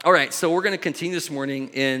All right, so we're going to continue this morning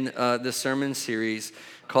in the sermon series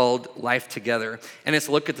called Life Together. And it's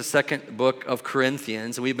a look at the second book of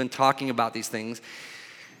Corinthians. And we've been talking about these things.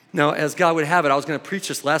 Now, as God would have it, I was going to preach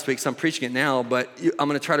this last week, so I'm preaching it now. But I'm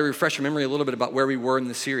going to try to refresh your memory a little bit about where we were in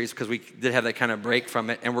the series because we did have that kind of break from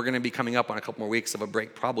it. And we're going to be coming up on a couple more weeks of a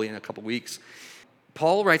break, probably in a couple weeks.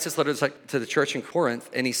 Paul writes this letter to the church in Corinth,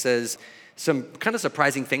 and he says some kind of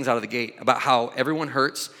surprising things out of the gate about how everyone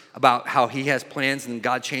hurts, about how he has plans and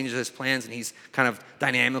God changes his plans and he's kind of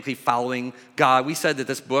dynamically following God. We said that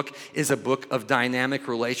this book is a book of dynamic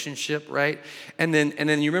relationship, right? And then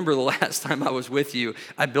you remember the last time I was with you,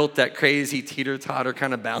 I built that crazy teeter-totter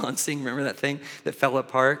kind of balancing. Remember that thing that fell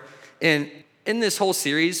apart? And in this whole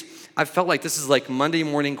series, I felt like this is like Monday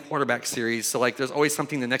morning quarterback series. So like there's always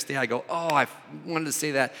something the next day I go, oh, I wanted to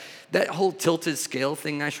say that. That whole tilted scale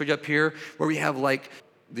thing I showed you up here where we have like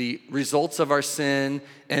the results of our sin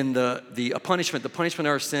and the punishment of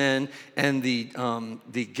our sin and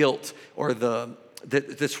the guilt or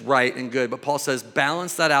that's right and good. But Paul says,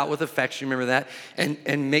 balance that out with affection, remember that,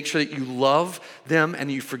 and make sure that you love them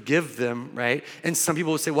and you forgive them, right? And some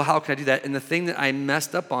people would say, well, how can I do that? And the thing that I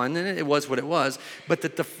messed up on, and it was what it was, but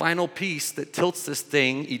that the final piece that tilts this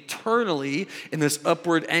thing eternally in this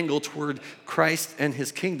upward angle toward Christ and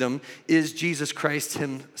his kingdom is Jesus Christ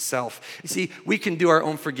himself. You see, we can do our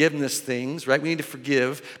own forgiveness things, right? We need to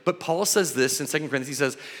forgive. But Paul says this in 2 Corinthians, he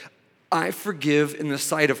says, I forgive in the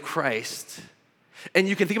sight of Christ. And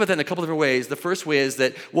you can think about that in a couple different ways. The first way is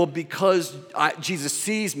that, well, because Jesus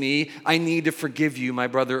sees me, I need to forgive you, my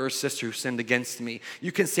brother or sister who sinned against me.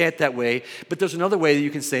 You can say it that way. But there's another way that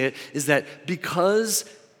you can say it, is that because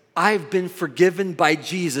I've been forgiven by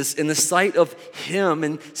Jesus in the sight of him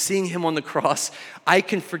and seeing him on the cross, I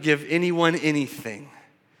can forgive anyone anything.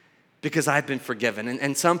 Because I've been forgiven.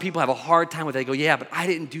 And some people have a hard time with it. They go, yeah, but I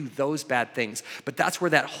didn't do those bad things. But that's where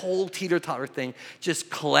that whole teeter-totter thing just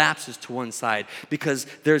collapses to one side. Because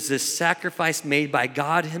there's this sacrifice made by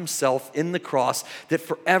God himself in the cross that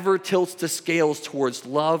forever tilts the scales towards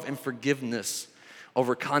love and forgiveness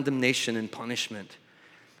over condemnation and punishment.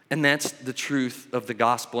 And that's the truth of the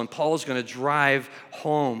gospel. And Paul is going to drive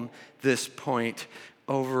home this point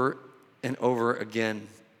over and over again.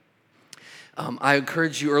 I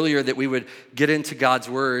encouraged you earlier that we would get into God's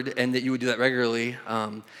word and that you would do that regularly.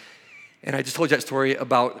 And I just told you that story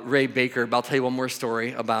about Ray Baker, but I'll tell you one more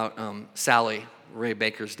story about Sally, Ray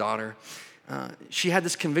Baker's daughter. She had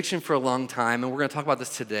this conviction for a long time, and we're going to talk about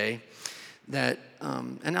this today, that,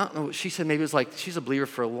 and I don't know, she said maybe it was like, she's a believer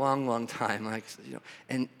for a long, long time, like, you know,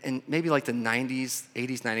 and maybe like the 90s,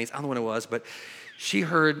 80s, 90s, I don't know when it was, but she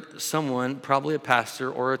heard someone, probably a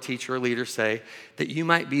pastor or a teacher or leader, say that you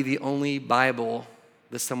might be the only Bible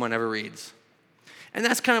that someone ever reads. And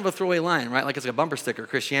that's kind of a throwaway line, right? Like it's like a bumper sticker,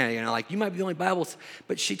 Christianity, you know, like you might be the only Bible.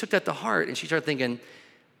 But she took that to heart and she started thinking,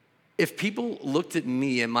 if people looked at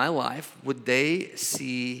me in my life, would they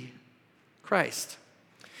see Christ?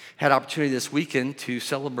 Had opportunity this weekend to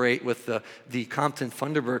celebrate with the Compton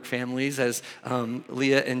Funderburg families as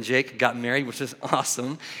Leah and Jake got married, which is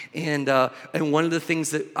awesome. And one of the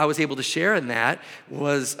things that I was able to share in that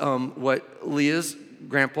was what Leah's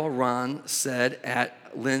grandpa Ron said at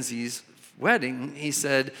Lindsay's wedding. He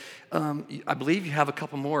said, I believe you have a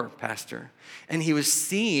couple more, Pastor. And he was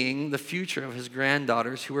seeing the future of his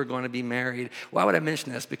granddaughters who were going to be married. Why would I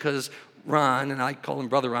mention this? Because Ron, and I call him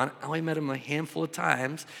Brother Ron, I only met him a handful of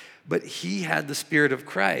times, but he had the Spirit of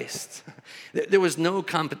Christ. There was no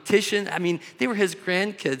competition. I mean, they were his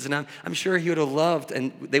grandkids, and I'm sure he would have loved,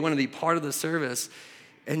 and they wanted to be part of the service.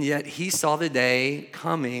 And yet he saw the day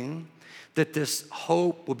coming that this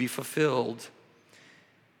hope would be fulfilled.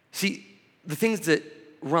 See, the things that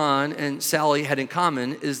Ron and Sally had in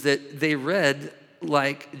common is that they read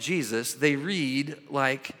like Jesus. They read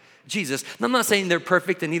like Jesus. And I'm not saying they're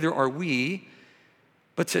perfect, and neither are we.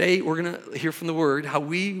 But today we're going to hear from the Word how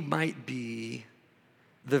we might be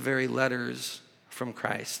the very letters from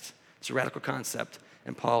Christ. It's a radical concept,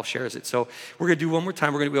 and Paul shares it. So we're going to do one more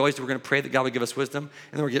time. We're going to pray that God would give us wisdom,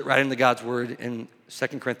 and then we'll get right into God's Word in 2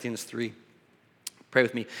 Corinthians 3. Pray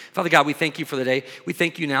with me. Father God, we thank you for the day. We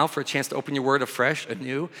thank you now for a chance to open your Word afresh,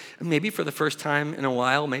 anew, maybe for the first time in a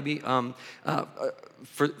while, maybe for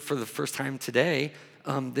the first time today.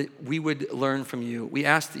 That we would learn from you. We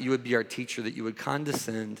ask that you would be our teacher, that you would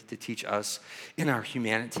condescend to teach us in our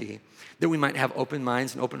humanity, that we might have open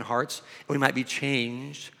minds and open hearts, and we might be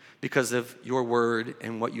changed because of your word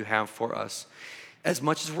and what you have for us. As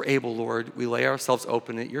much as we're able, Lord, we lay ourselves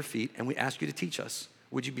open at your feet, and we ask you to teach us.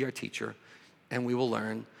 Would you be our teacher? And we will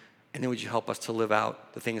learn, and then would you help us to live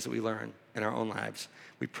out the things that we learn in our own lives?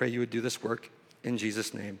 We pray you would do this work in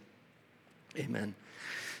Jesus' name. Amen.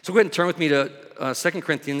 So go ahead and turn with me to 2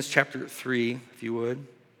 Corinthians chapter 3, if you would.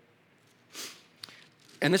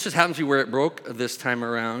 And this just happens to be where it broke this time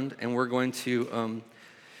around, and we're going to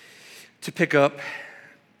pick up.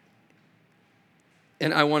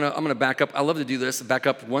 And I'm going to back up. I love to do this, back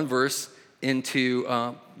up one verse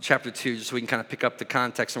into chapter 2, just so we can kind of pick up the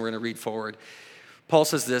context, and we're going to read forward. Paul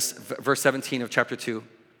says this, verse 17 of chapter 2.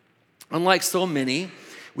 Unlike so many,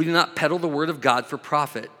 we do not peddle the word of God for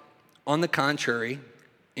profit. On the contrary,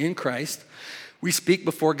 in Christ, we speak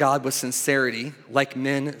before God with sincerity, like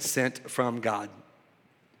men sent from God.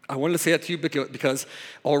 I wanted to say that to you because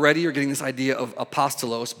already you're getting this idea of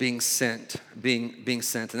apostolos, being sent, being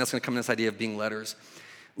sent, and that's going to come in this idea of being letters.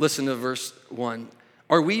 Listen to verse 1.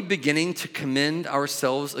 Are we beginning to commend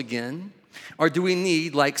ourselves again? Or do we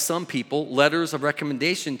need, like some people, letters of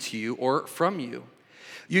recommendation to you or from you?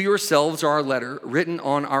 You yourselves are our letter, written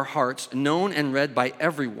on our hearts, known and read by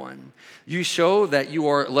everyone. You show that you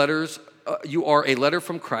are a letter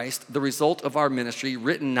from Christ, the result of our ministry,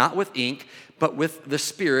 written not with ink, but with the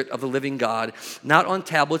Spirit of the living God, not on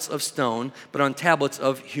tablets of stone, but on tablets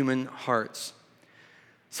of human hearts.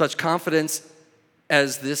 Such confidence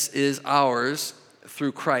as this is ours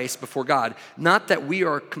through Christ before God. Not that we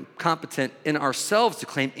are competent in ourselves to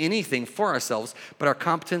claim anything for ourselves, but our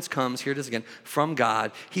competence comes, here it is again, from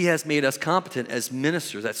God. He has made us competent as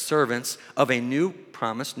ministers, as servants of a new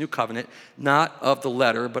promise, new covenant, not of the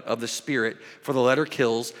letter, but of the Spirit. For the letter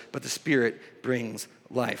kills, but the Spirit brings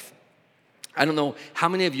life. I don't know how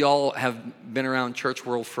many of y'all have been around church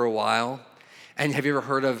world for a while, and have you ever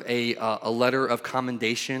heard of a letter of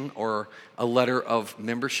commendation or a letter of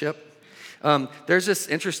membership? There's this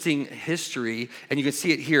interesting history, and you can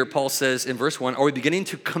see it here. Paul says in verse 1, are we beginning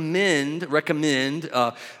to recommend,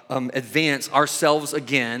 advance ourselves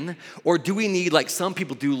again? Or do we need, like some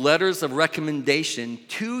people do, letters of recommendation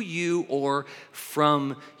to you or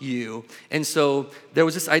from you? And so there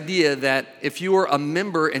was this idea that if you were a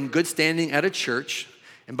member in good standing at a church,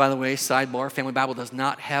 and by the way, sidebar, Family Bible does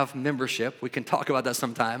not have membership. We can talk about that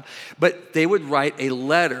sometime. But they would write a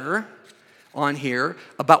letter on here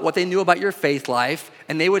about what they knew about your faith life,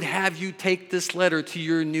 and they would have you take this letter to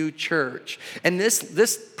your new church. And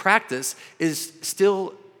this practice is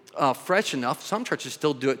still fresh enough, some churches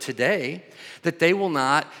still do it today, that they will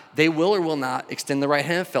or will not extend the right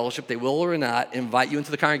hand of fellowship, they will or not invite you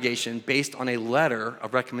into the congregation based on a letter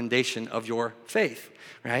of recommendation of your faith,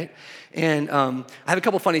 right? And I have a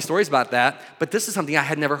couple funny stories about that, but this is something I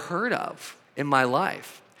had never heard of in my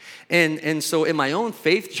life. And so in my own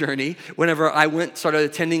faith journey, whenever I started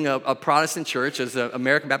attending a Protestant church, as an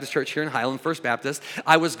American Baptist church here in Highland, First Baptist,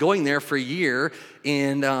 I was going there for a year,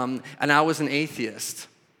 and I was an atheist.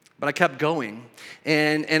 But I kept going,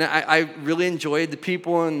 and I really enjoyed the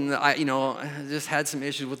people, and I just had some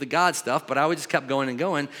issues with the God stuff, but I just kept going and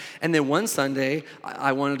going. And then one Sunday,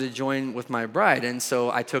 I wanted to join with my bride, and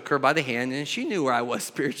so I took her by the hand, and she knew where I was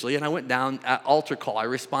spiritually, and I went down at altar call. I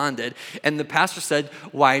responded, and the pastor said,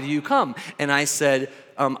 "Why do you come?" And I said,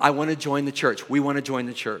 "I want to join the church. We want to join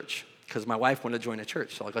the church," because my wife wanted to join the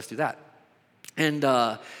church, so let's do that. And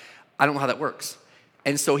I don't know how that works.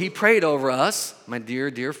 And so he prayed over us. My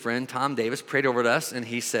dear friend Tom Davis prayed over us, and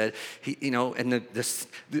he said,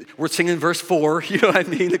 we're singing verse 4, you know what I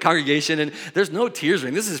mean, the congregation, and there's no tears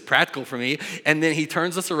ring. This is practical for me. And then he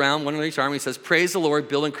turns us around, one on each arm, and he says, "Praise the Lord,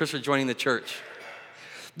 Bill and Chris are joining the church."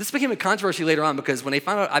 This became a controversy later on because when they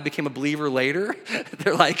found out I became a believer later,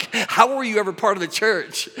 they're like, "How were you ever part of the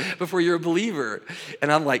church before you're a believer?"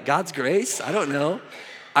 And I'm like, God's grace? I don't know.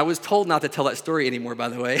 I was told not to tell that story anymore, by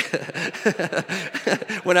the way.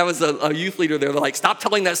 When I was a youth leader there, they're like, "Stop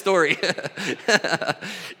telling that story."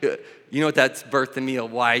 You know what that's birthed in me? A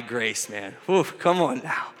wide grace, man. Whew, come on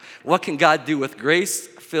now. What can God do with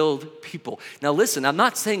grace-filled people? Now listen, I'm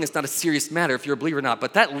not saying it's not a serious matter if you're a believer or not,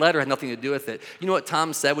 but that letter had nothing to do with it. You know what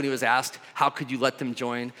Tom said when he was asked, how could you let them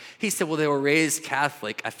join? He said, well, they were raised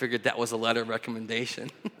Catholic. I figured that was a letter of recommendation.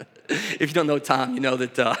 If you don't know Tom, you know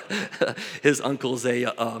that his uncle's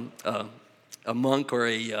a monk or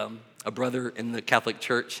a brother in the Catholic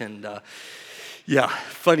Church, and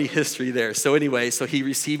funny history there. So anyway, he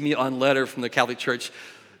received me on letter from the Catholic Church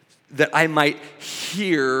that I might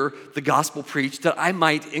hear the gospel preached, that I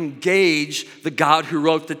might engage the God who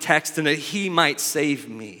wrote the text, and that he might save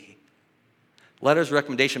me. Letters of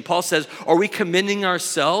recommendation. Paul says, are we commending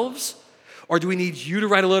ourselves? Or do we need you to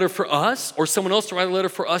write a letter for us, or someone else to write a letter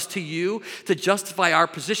for us to you to justify our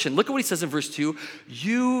position? Look at what he says in verse 2.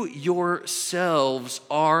 You yourselves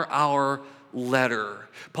are our letter.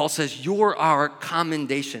 Paul says, you're our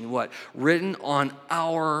commendation. What? Written on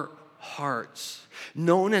our hearts,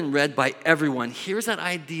 known and read by everyone. Here's that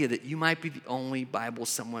idea that you might be the only Bible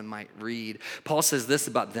someone might read. Paul says this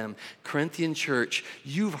about them: Corinthian church,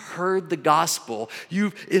 you've heard the gospel.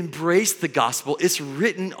 You've embraced the gospel. It's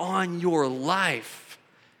written on your life.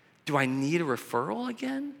 Do I need a referral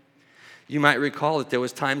again? You might recall that there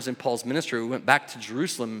was times in Paul's ministry we went back to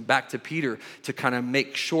Jerusalem, back to Peter, to kind of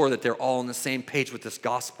make sure that they're all on the same page with this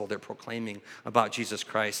gospel they're proclaiming about Jesus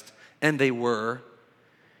Christ. And they were.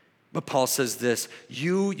 But Paul says this: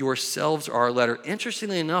 you yourselves are our letter.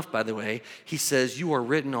 Interestingly enough, by the way, he says you are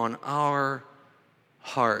written on our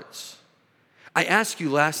hearts. I asked you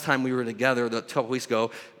last time we were together, a couple weeks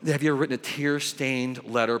ago, have you ever written a tear-stained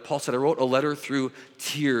letter? Paul said, I wrote a letter through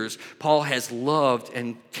tears. Paul has loved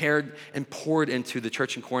and cared and poured into the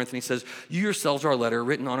church in Corinth, and he says, you yourselves are our letter,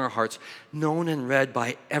 written on our hearts, known and read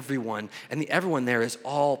by everyone. And the everyone there is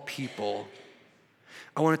all people.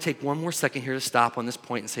 I want to take one more second here to stop on this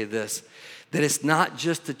point and say this, that it's not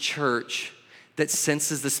just the church that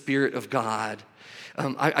senses the Spirit of God.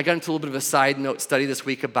 I got into a little bit of a side note study this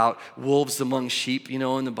week about wolves among sheep,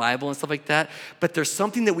 in the Bible and stuff like that. But there's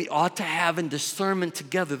something that we ought to have in discernment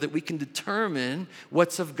together, that we can determine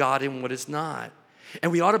what's of God and what is not.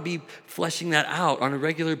 And we ought to be fleshing that out on a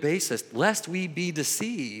regular basis, lest we be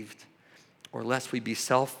deceived or lest we be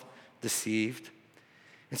self-deceived.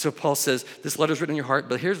 And so Paul says, this letter's written in your heart,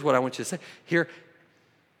 but here's what I want you to say. Here,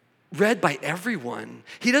 read by everyone.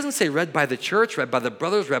 He doesn't say read by the church, read by the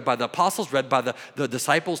brothers, read by the apostles, read by the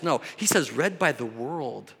disciples. No, he says read by the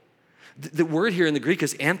world. The word here in the Greek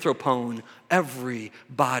is anthropon.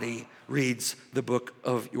 Everybody reads the book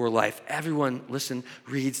of your life. Everyone, listen,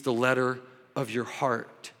 reads the letter of your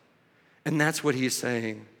heart. And that's what he's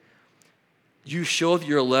saying. You show that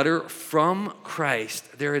you're a letter from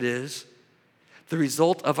Christ. There it is. The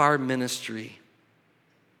result of our ministry.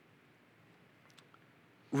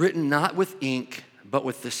 Written not with ink, but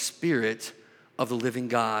with the Spirit of the living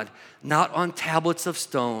God, not on tablets of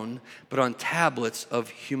stone, but on tablets of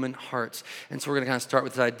human hearts. And so we're going to kind of start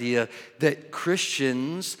with the idea that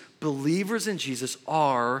Christians, believers in Jesus,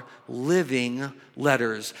 are living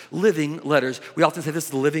letters. Living letters. We often say this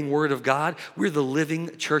is the living word of God. We're the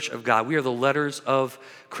living church of God. We are the letters of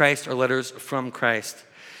Christ, or letters from Christ.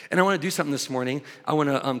 And I want to do something this morning. I want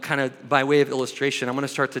to kind of, by way of illustration, I'm going to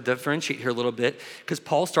start to differentiate here a little bit, because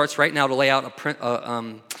Paul starts right now to lay out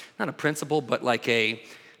not a principle, but like a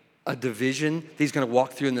division that he's going to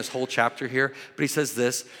walk through in this whole chapter here. But he says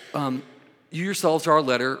this: you yourselves are our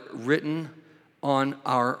letter, written on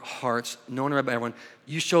our hearts, known and read by everyone.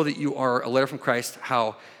 You show that you are a letter from Christ.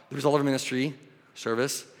 How? The result of our ministry,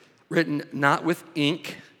 service, written not with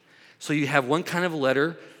ink. So you have one kind of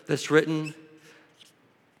letter that's written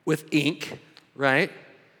with ink, right?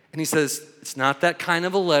 And he says, it's not that kind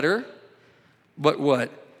of a letter, but what?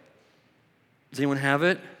 Does anyone have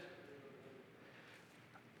it?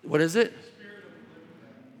 What is it?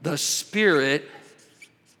 The Spirit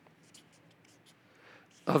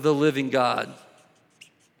of the living God.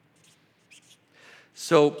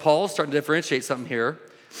 So Paul's starting to differentiate something here.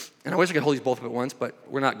 And I wish I could hold these both up at once, but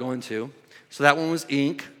we're not going to. So that one was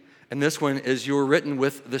ink, and this one is you were written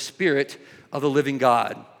with the Spirit of the living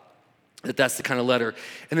God. That's the kind of letter.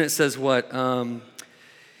 And then it says what?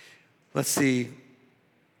 Let's see.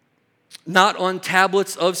 Not on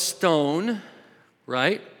tablets of stone,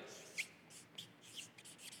 right?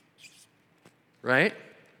 Right?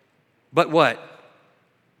 But what?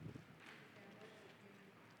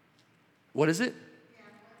 What is it?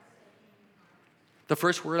 The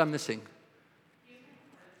first word I'm missing.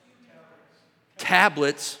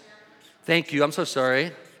 Tablets. Thank you. I'm so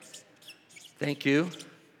sorry. Thank you.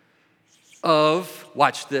 Of,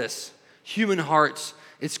 watch this, human hearts.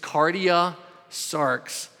 It's cardia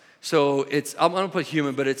sarx. So it's, I'm going to put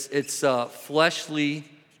human, but it's fleshly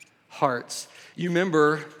hearts. You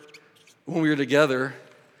remember when we were together,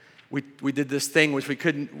 we did this thing which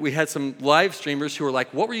we had some live streamers who were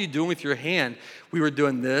like, what were you doing with your hand? We were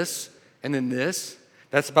doing this and then this.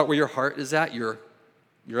 That's about where your heart is at, your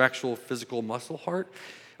actual physical muscle heart.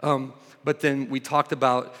 But then we talked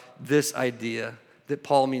about this idea that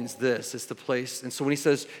Paul means this. It's the place. And so when he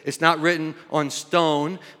says it's not written on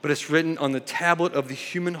stone, but it's written on the tablet of the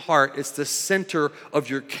human heart, it's the center of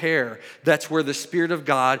your care. That's where the Spirit of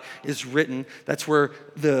God is written. That's where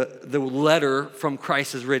the letter from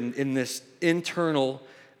Christ is written, in this internal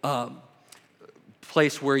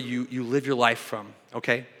place where you live your life from,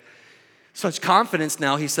 okay? Such confidence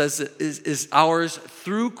now, he says, is ours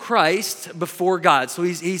through Christ before God. So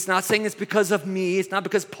he's not saying it's because of me. It's not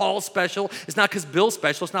because Paul's special. It's not because Bill's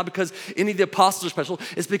special. It's not because any of the apostles are special.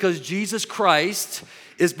 It's because Jesus Christ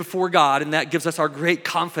is before God, and that gives us our great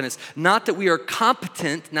confidence. Not that we are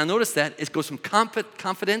competent. Now notice that it goes from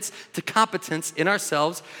confidence to competence in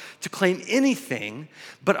ourselves to claim anything,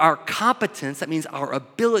 but our competence, that means our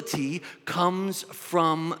ability, comes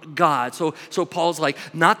from God. So Paul's like,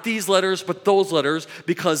 not these letters, but those letters,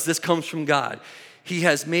 because this comes from God. He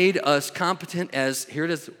has made us competent as, here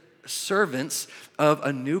it is, servants of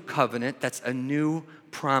a new covenant, that's a new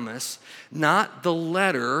promise, not the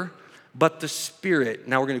letter, but the Spirit.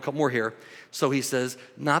 Now we're going to do a couple more here. So he says,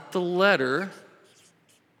 not the letter,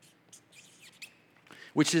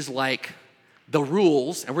 which is like the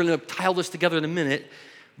rules, and we're going to tie all this together in a minute,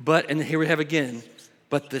 and here we have again,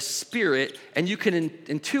 but the Spirit, and you can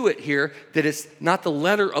intuit here that it's not the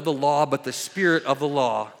letter of the law, but the Spirit of the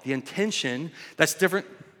law. The intention, that's different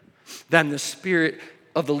than the Spirit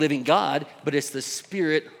of the living God, but it's the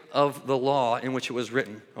Spirit of the law in which it was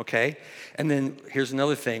written, okay? And then here's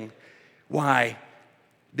another thing. Why?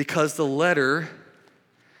 Because the letter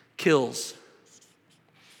kills.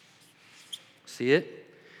 See it?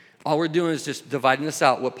 All we're doing is just dividing this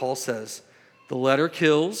out, what Paul says. The letter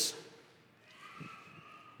kills,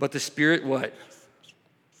 but the Spirit what?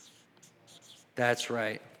 That's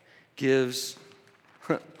right. Gives,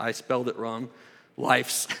 I spelled it wrong,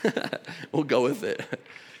 lives. We'll go with it.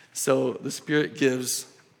 So the Spirit gives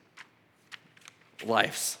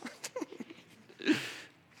lives.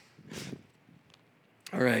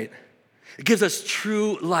 All right. It gives us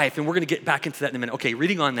true life, and we're going to get back into that in a minute. Okay,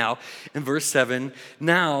 reading on now in verse 7.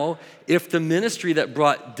 Now, if the ministry that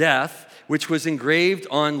brought death, which was engraved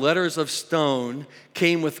on letters of stone,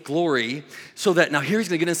 came with glory, so that, now here he's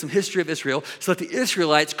going to get into some history of Israel, so that the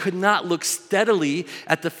Israelites could not look steadily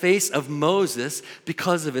at the face of Moses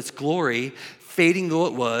because of its glory, fading though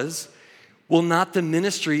it was, will not the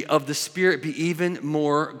ministry of the Spirit be even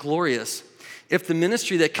more glorious? If the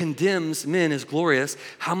ministry that condemns men is glorious,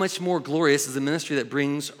 how much more glorious is the ministry that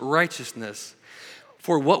brings righteousness?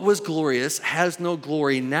 For what was glorious has no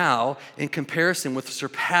glory now in comparison with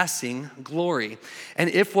surpassing glory. And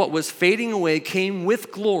if what was fading away came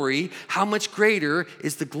with glory, how much greater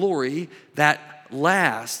is the glory that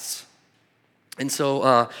lasts? And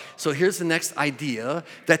so here's the next idea,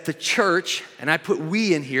 that the church, and I put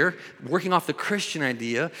we in here, working off the Christian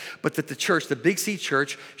idea, but that the church, the Big C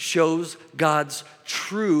church, shows God's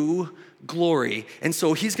true glory. And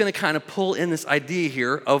so he's going to kind of pull in this idea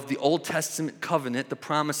here of the Old Testament covenant, the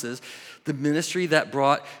promises, the ministry that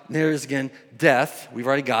brought, there's again, death. We've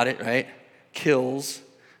already got it, right? Kills,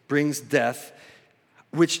 brings death,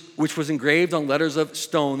 which was engraved on letters of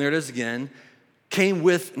stone. There it is again. Came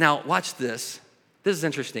with, now watch this. This is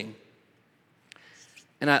interesting.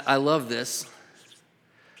 And I love this.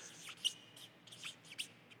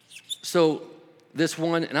 So this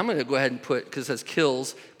one, and I'm going to go ahead and put, because it says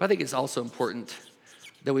kills, but I think it's also important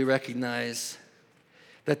that we recognize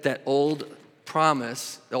that old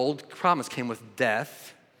promise, the old promise came with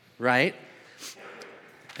death, right?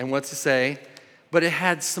 And what's it say? But it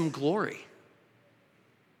had some glory.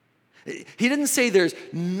 He didn't say there's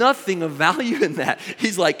nothing of value in that.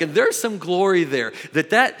 He's like, there's some glory there.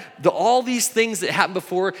 All these things that happened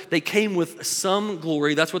before, they came with some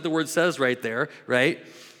glory. That's what the word says right there, right?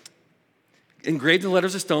 Engraved in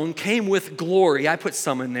letters of stone, came with glory. I put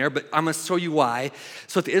some in there, but I'm going to show you why.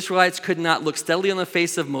 So that the Israelites could not look steadily on the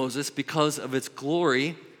face of Moses because of its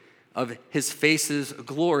glory, of his face's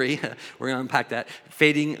glory. We're going to unpack that,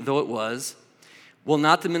 fading though it was. Will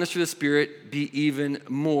not the ministry of the Spirit be even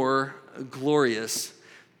more glorious?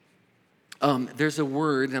 There's a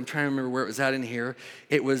word, and I'm trying to remember where it was at in here.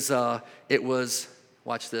 It was,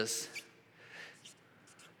 watch this.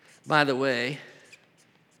 By the way,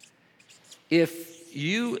 if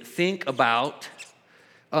you think about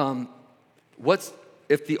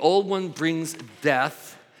if the old one brings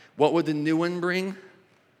death, what would the new one bring?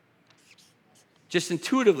 Just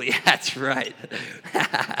intuitively, that's right.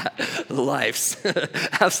 Lives,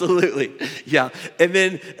 absolutely, yeah. And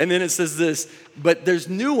then it says this, but there's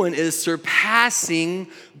new one is surpassing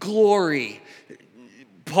glory.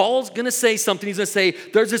 Paul's going to say something. He's going to say,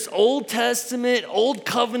 there's this Old Testament, Old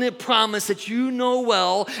Covenant promise that you know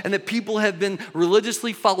well and that people have been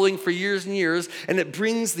religiously following for years and years, and it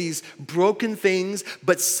brings these broken things,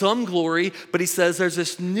 but some glory. But he says there's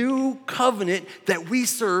this new covenant that we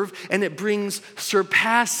serve, and it brings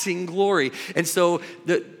surpassing glory. And so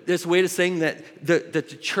there's a way of saying that the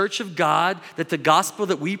church of God, that the gospel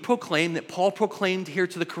that we proclaim, that Paul proclaimed here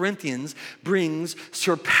to the Corinthians, brings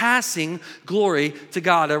surpassing glory to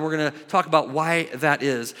God. And we're going to talk about why that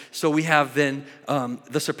is. So we have then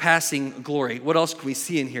the surpassing glory. What else can we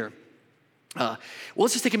see in here? Well,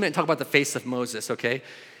 let's just take a minute and talk about the face of Moses, okay?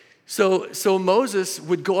 So Moses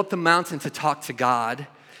would go up the mountain to talk to God,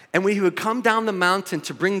 and when he would come down the mountain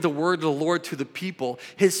to bring the word of the Lord to the people,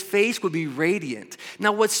 his face would be radiant.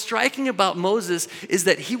 Now, what's striking about Moses is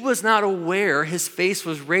that he was not aware his face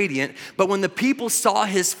was radiant, but when the people saw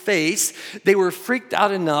his face, they were freaked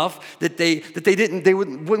out enough that they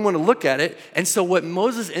wouldn't want to look at it. And so what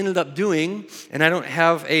Moses ended up doing, and I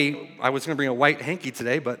was going to bring a white hanky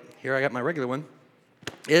today, but here I got my regular one,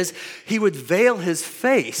 is he would veil his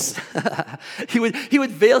face. he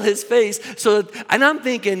would veil his face. And I'm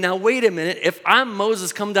thinking, now wait a minute, if I'm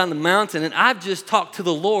Moses come down the mountain and I've just talked to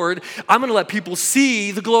the Lord, I'm gonna let people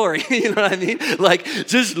see the glory. You know what I mean? Like,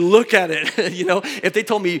 just look at it. You know, if they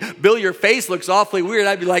told me, Bill, your face looks awfully weird,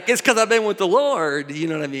 I'd be like, it's because I've been with the Lord. You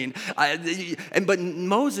know what I mean? But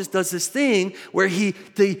Moses does this thing where he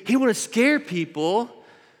want to scare people.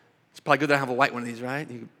 It's probably good that I have a white one of these, right?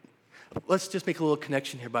 Let's just make a little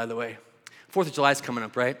connection here, by the way. 4th of July is coming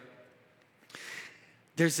up, right?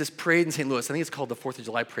 There's this parade in St. Louis. I think it's called the 4th of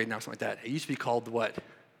July parade now, something like that. It used to be called what?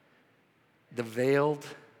 The Veiled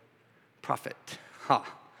Prophet.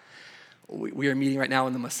 We are meeting right now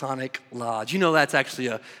in the Masonic Lodge. You know that's actually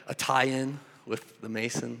a tie-in with the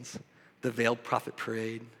Masons, the Veiled Prophet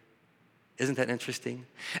Parade. Isn't that interesting?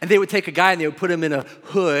 And they would take a guy and they would put him in a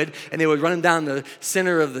hood and they would run him down the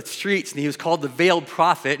center of the streets, and he was called the Veiled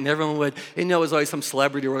Prophet, and everyone would, it was always some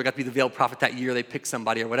celebrity or it got to be the Veiled Prophet that year. They picked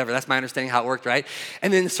somebody or whatever. That's my understanding how it worked, right?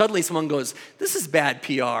 And then suddenly someone goes, this is bad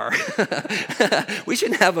PR. We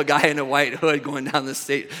shouldn't have a guy in a white hood going down the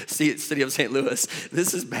city of St. Louis.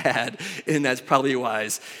 This is bad, and that's probably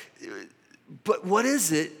wise. But what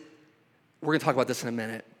is it? We're going to talk about this in a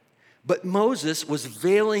minute. But Moses was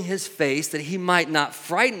veiling his face that he might not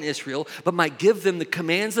frighten Israel, but might give them the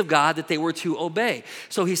commands of God that they were to obey.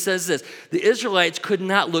 So he says this, the Israelites could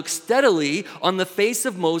not look steadily on the face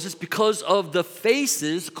of Moses because of the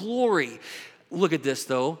face's glory. Look at this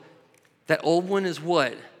though. That old one is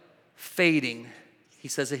what? Fading. He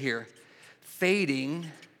says it here. Fading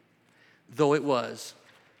though it was.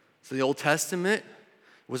 So the Old Testament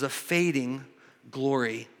was a fading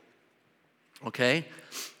glory. Okay?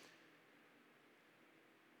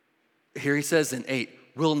 Here he says in 8,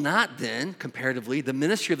 will not then, comparatively, the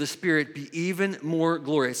ministry of the Spirit be even more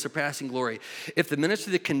glorious, surpassing glory? If the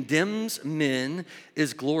ministry that condemns men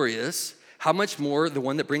is glorious, how much more the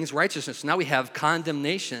one that brings righteousness? So now we have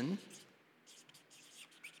condemnation,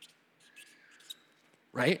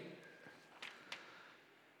 right?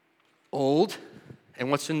 Old,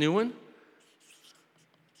 and what's the new one?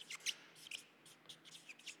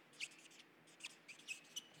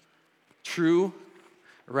 True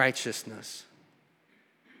righteousness.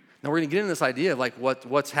 Now we're going to get into this idea of like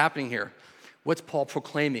what's happening here. What's Paul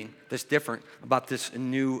proclaiming that's different about this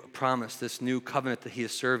new promise, this new covenant that he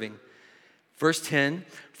is serving? Verse 10,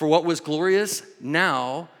 for what was glorious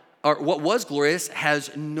now, or what was glorious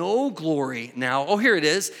has no glory now. Oh, here it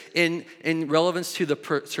is in relevance to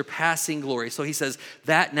the surpassing glory. So he says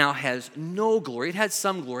that now has no glory. It had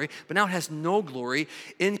some glory, but now it has no glory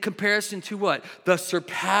in comparison to what? The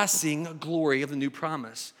surpassing glory of the new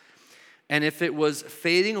promise. And if it was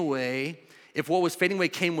fading away, if what was fading away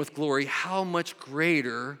came with glory, how much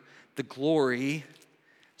greater the glory?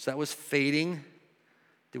 So that was fading.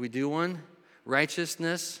 Did we do one?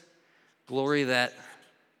 Righteousness, glory that...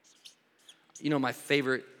 You know, my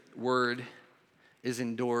favorite word is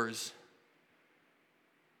endures.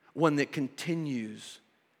 One that continues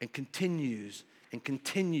and continues and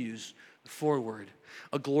continues forward.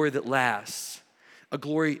 A glory that lasts. A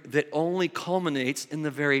glory that only culminates in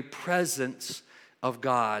the very presence of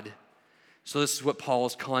God. So this is what Paul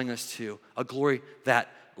is calling us to. A glory that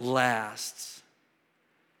lasts.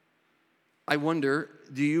 I wonder,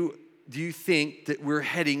 do you think that we're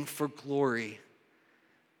heading for glory?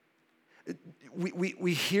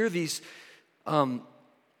 We hear these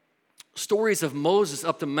stories of Moses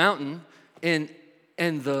up the mountain and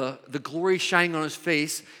the glory shining on his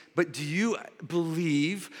face. But do you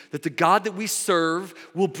believe that the God that we serve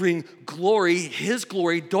will bring glory, his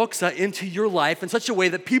glory, doxa, into your life in such a way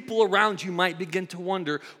that people around you might begin to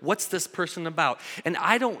wonder, what's this person about? And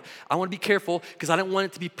I want to be careful because I don't want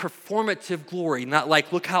it to be performative glory, not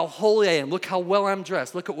like, look how holy I am, look how well I'm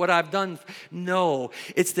dressed, look at what I've done. No,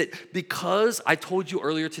 it's that because I told you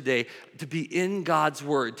earlier today to be in God's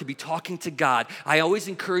word, to be talking to God, I always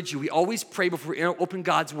encourage you, we always pray before we open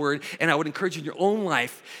God's word, and I would encourage you in your own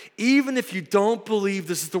life, even if you don't believe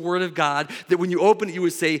this is the word of God, that when you open it, you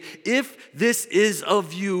would say, if this is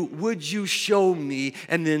of you, would you show me?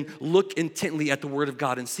 And then look intently at the word of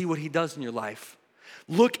God and see what he does in your life.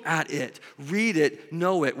 Look at it, read it,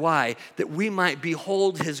 know it. Why? That we might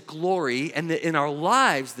behold his glory, and that in our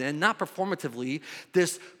lives then, not performatively,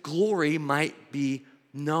 this glory might be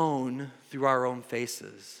known through our own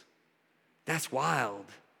faces. That's wild.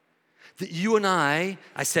 That you and I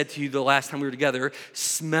said to you the last time we were together,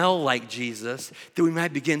 smell like Jesus, that we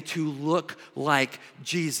might begin to look like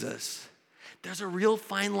Jesus. There's a real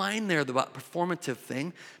fine line there about performative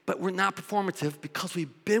thing, but we're not performative because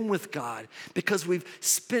we've been with God, because we've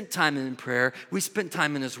spent time in prayer, we spent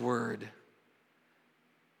time in his word.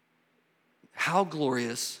 How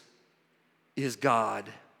glorious is God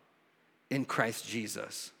in Christ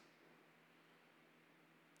Jesus?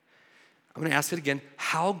 I'm going to ask it again.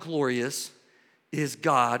 How glorious is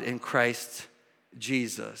God in Christ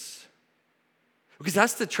Jesus? Because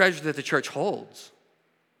that's the treasure that the church holds.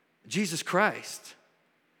 Jesus Christ.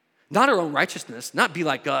 Not our own righteousness, not be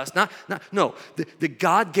like us, no. The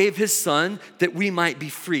God gave his son that we might be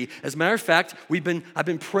free. As a matter of fact, I've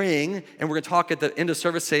been praying, and we're going to talk at the end of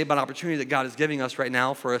service today about an opportunity that God is giving us right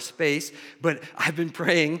now for a space, but I've been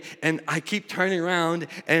praying, and I keep turning around,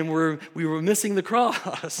 and we were missing the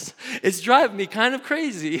cross. It's driving me kind of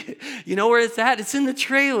crazy. You know where it's at? It's in the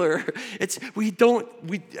trailer.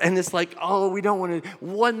 And it's like, oh, we don't want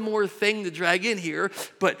one more thing to drag in here,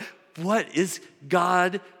 but what is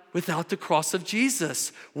God without the cross of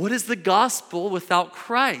Jesus? What is the gospel without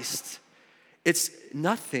Christ? It's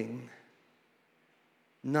nothing.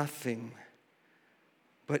 Nothing.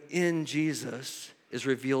 But in Jesus is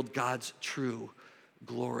revealed God's true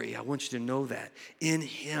glory. I want you to know that. In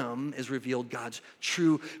him is revealed God's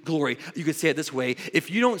true glory. You could say it this way: if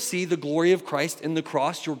you don't see the glory of Christ in the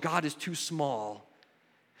cross, your God is too small.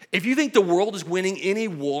 If you think the world is winning any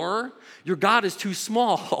war, your God is too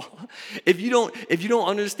small. If you don't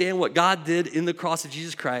understand what God did in the cross of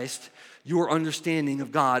Jesus Christ, your understanding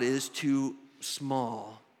of God is too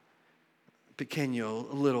small. Pequeño,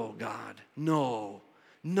 little God. No.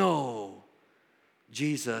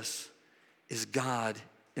 Jesus is God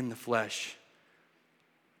in the flesh.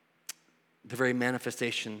 The very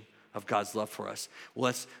manifestation of God's love for us. Well,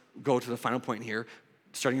 let's go to the final point here,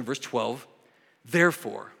 starting in verse 12.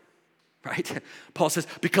 Therefore, right? Paul says,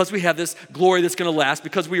 because we have this glory that's going to last,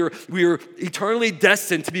 because we are eternally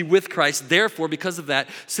destined to be with Christ, therefore, because of that,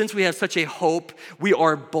 since we have such a hope, we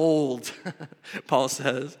are bold, Paul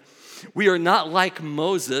says. We are not like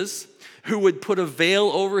Moses, who would put a veil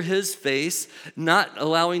over his face, not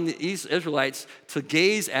allowing the Israelites to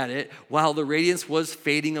gaze at it while the radiance was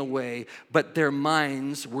fading away, but their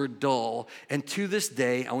minds were dull. And to this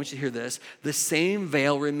day, I want you to hear this, the same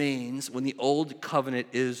veil remains when the old covenant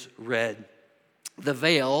is read. The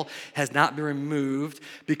veil has not been removed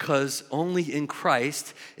because only in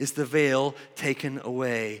Christ is the veil taken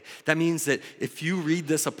away. That means that if you read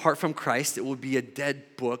this apart from Christ, it will be a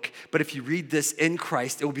dead book. But if you read this in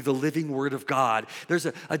Christ, it will be the living word of God. There's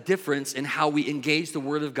a difference in how we engage the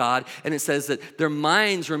word of God. And it says that their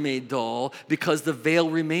minds were made dull because the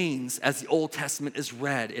veil remains as the Old Testament is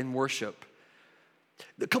read in worship.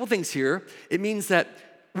 A couple things here. It means that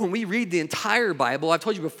when we read the entire Bible, I've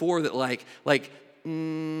told you before that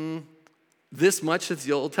this much is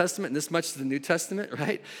the Old Testament and this much is the New Testament,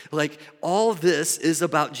 right? Like all this is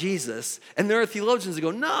about Jesus. And there are theologians that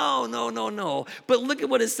go, no. But look at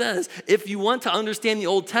what it says. If you want to understand the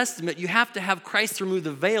Old Testament, you have to have Christ remove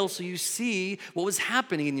the veil so you see what was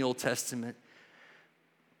happening in the Old Testament.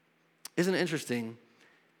 Isn't it interesting?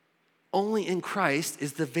 Only in Christ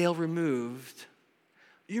is the veil removed.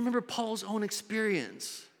 You remember Paul's own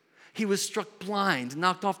experience. He was struck blind,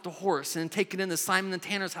 knocked off the horse, and taken into Simon the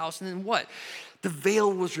tanner's house. And then what? The veil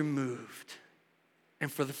was removed. And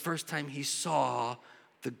for the first time, he saw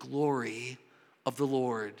the glory of the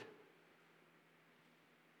Lord.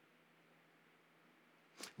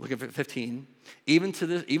 Look at 15. Even to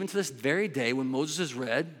this very day, when Moses is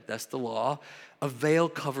read, that's the law, a veil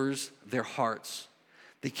covers their hearts.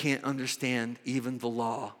 They can't understand even the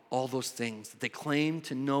law, all those things that they claim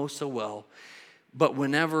to know so well. But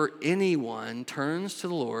whenever anyone turns to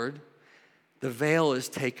the Lord, the veil is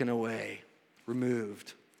taken away,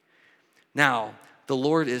 removed. Now, the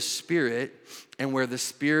Lord is spirit, and where the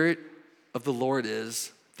spirit of the Lord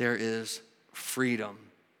is, there is freedom.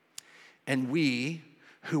 And we,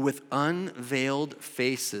 who with unveiled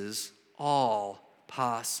faces all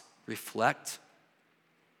reflect,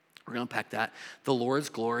 we're going to unpack that, the Lord's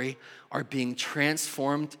glory, are being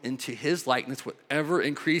transformed into his likeness with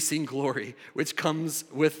ever-increasing glory, which comes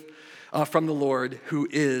from the Lord, who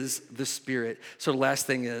is the Spirit. So the last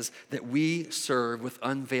thing is that we serve with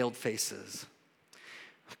unveiled faces.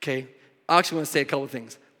 Okay? I actually want to say a couple of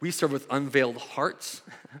things. we serve with unveiled hearts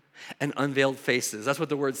and unveiled faces. That's what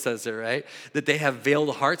the word says there, right? That they have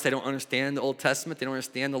veiled hearts. They don't understand the Old Testament. They don't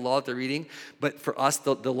understand the law that they're reading. But for us,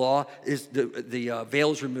 the law is, the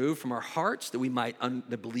veil is removed from our hearts that we might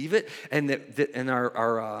believe it, and that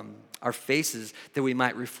our faces, that we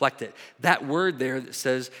might reflect it. That word there that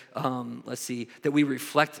says, that we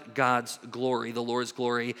reflect God's glory, the Lord's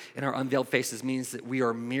glory in our unveiled faces, means that we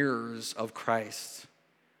are mirrors of Christ.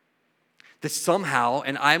 That somehow,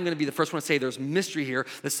 and I'm going to be the first one to say there's mystery here,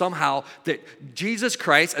 that somehow that Jesus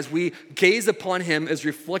Christ, as we gaze upon him, is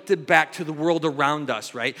reflected back to the world around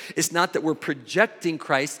us, right? It's not that we're projecting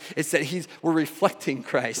Christ, it's that we're reflecting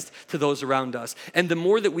Christ to those around us. And the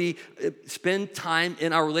more that we spend time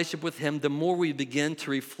in our relationship with him, the more we begin to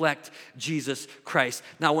reflect Jesus Christ.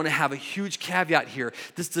 Now, I want to have a huge caveat here.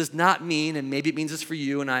 This does not mean, and maybe it means this for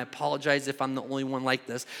you, and I apologize if I'm the only one like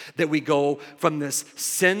this, that we go from this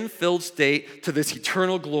sin-filled state to this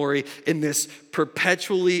eternal glory in this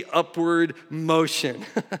perpetually upward motion.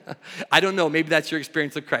 I don't know, maybe that's your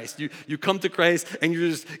experience of Christ. You come to Christ and you're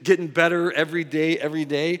just getting better every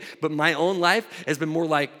day. But my own life has been more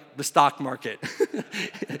like the stock market.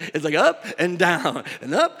 It's like up and down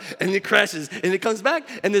and up, and it crashes and it comes back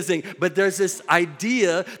and this thing. But there's this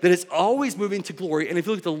idea that it's always moving to glory. And if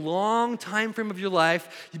you look at the long time frame of your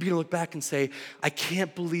life, you begin to look back and say, I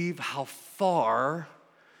can't believe how far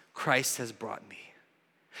Christ has brought me.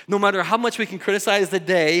 No matter how much we can criticize the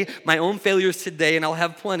day, my own failures today, and I'll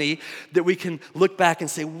have plenty, that we can look back and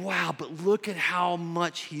say, wow, but look at how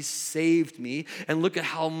much he's saved me, and look at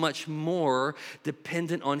how much more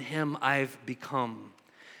dependent on him I've become.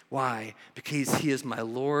 Why? Because he is my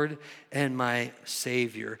Lord and my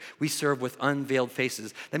Savior. We serve with unveiled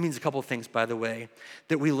faces. That means a couple of things, by the way,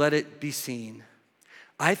 that we let it be seen.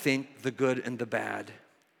 I think the good and the bad.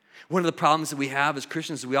 One of the problems that we have as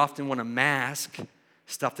Christians is we often want to mask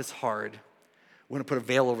stuff that's hard. We want to put a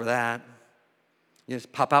veil over that. You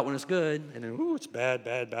just pop out when it's good, and then, ooh, it's bad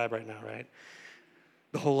right now, right?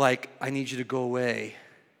 The whole I need you to go away.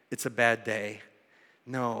 It's a bad day.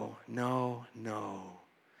 No.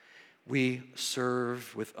 We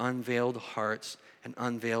serve with unveiled hearts and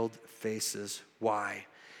unveiled faces. Why?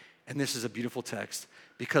 And this is a beautiful text.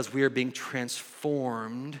 Because we are being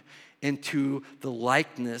transformed into the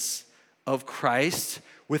likeness of Christ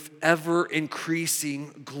with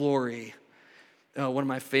ever-increasing glory. One of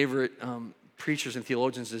my favorite preachers and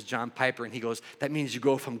theologians is John Piper, and he goes, that means you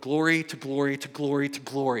go from glory to glory to glory to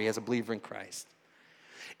glory as a believer in Christ.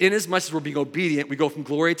 Inasmuch as we're being obedient, we go from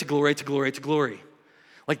glory to glory to glory to glory.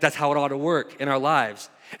 That's how it ought to work in our lives.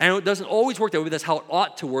 And it doesn't always work that way, but that's how it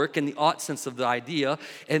ought to work in the ought sense of the idea.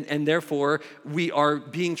 And therefore, we are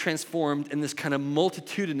being transformed in this kind of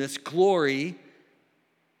multitudinous glory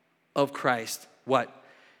of Christ. What?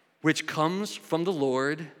 Which comes from the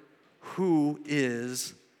Lord, who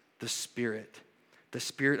is the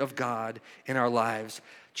Spirit of God in our lives,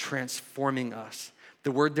 transforming us.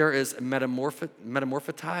 The word there is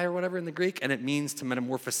metamorphotai or whatever in the Greek, and it means to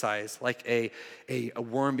metamorphosize, like a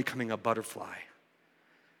worm becoming a butterfly.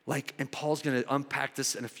 And Paul's going to unpack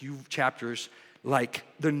this in a few chapters,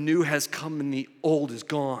 the new has come and the old is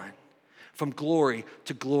gone. From glory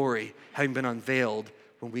to glory, having been unveiled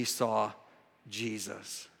when we saw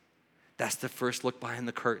Jesus. That's the first look behind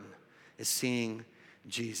the curtain, is seeing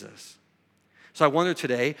Jesus. So I wonder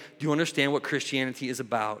today, do you understand what Christianity is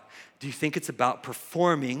about? Do you think it's about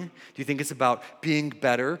performing? Do you think it's about being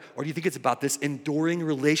better? Or do you think it's about this enduring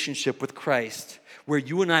relationship with Christ, where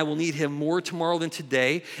you and I will need him more tomorrow than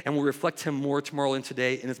today, and will reflect him more tomorrow than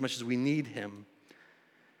today in as much as we need him?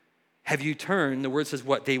 Have you turned? The word says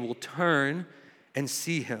what? They will turn and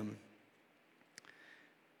see him.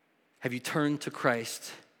 Have you turned to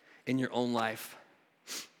Christ in your own life?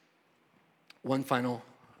 One final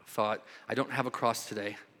thought. I don't have a cross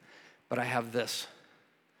today, but I have this,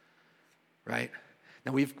 right?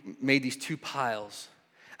 Now we've made these two piles,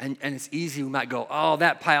 and it's easy. We might go, oh,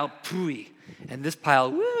 that pile, pooey, and this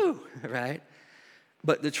pile, woo, right?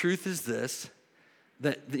 But the truth is this,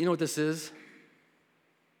 that you know what this is?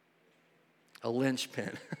 A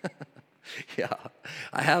linchpin. Yeah,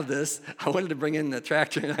 I have this. I wanted to bring in the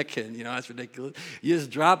tractor, and I couldn't. That's ridiculous. You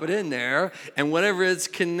just drop it in there, and whatever it's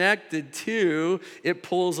connected to, it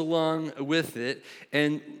pulls along with it.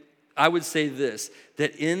 And I would say this,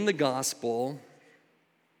 that in the gospel,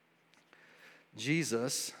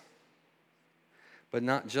 Jesus, but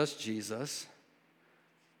not just Jesus,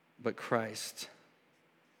 but Christ,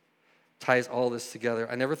 ties all this together.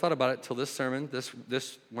 I never thought about it till this sermon,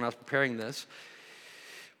 this when I was preparing this.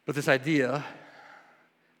 But this idea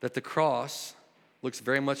that the cross looks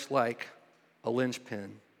very much like a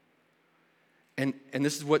linchpin. And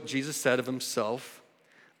this is what Jesus said of himself.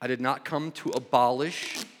 I did not come to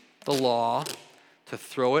abolish the law, to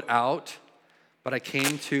throw it out, but I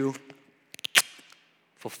came to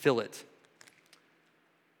fulfill it.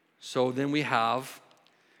 So then we have,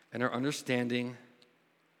 in our understanding,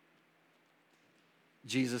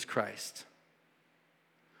 Jesus Christ,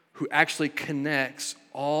 who actually connects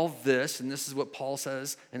all this, and this is what Paul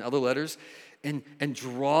says in other letters, and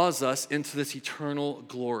draws us into this eternal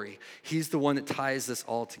glory. He's the one that ties this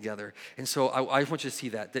all together. And so I want you to see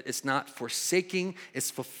that it's not forsaking,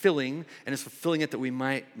 it's fulfilling, and it's fulfilling it that we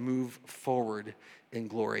might move forward in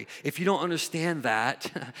glory. If you don't understand that,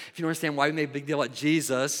 if you don't understand why we made a big deal about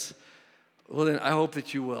Jesus, well then I hope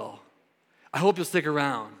that you will. I hope you'll stick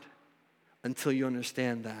around until you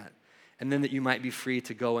understand that. And then that you might be free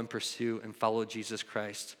to go and pursue and follow Jesus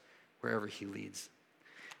Christ wherever he leads.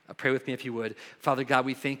 Pray with me if you would. Father God,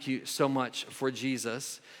 we thank you so much for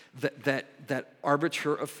Jesus, that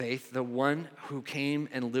arbiter of faith, the one who came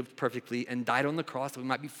and lived perfectly and died on the cross that we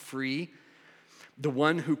might be free, the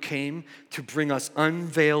one who came to bring us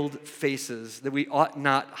unveiled faces, that we ought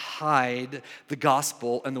not hide the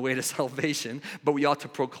gospel and the way to salvation, but we ought to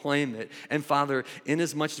proclaim it. And Father,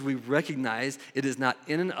 inasmuch as we recognize it is not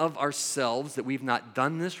in and of ourselves that we've not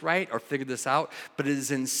done this right or figured this out, but it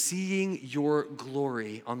is in seeing your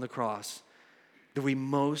glory on the cross that we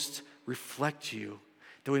most reflect you,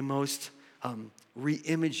 that we most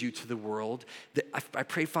re-image you to the world. That I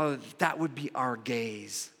pray, Father, that would be our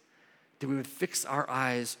gaze, that we would fix our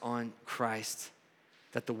eyes on Christ,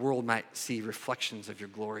 that the world might see reflections of your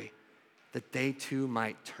glory, that they too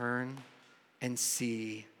might turn and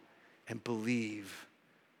see and believe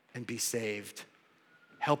and be saved.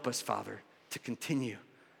 Help us, Father, to continue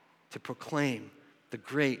to proclaim the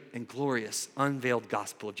great and glorious unveiled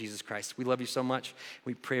gospel of Jesus Christ. We love you so much.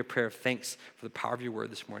 We pray a prayer of thanks for the power of your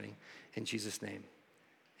word this morning. In Jesus' name,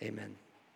 amen.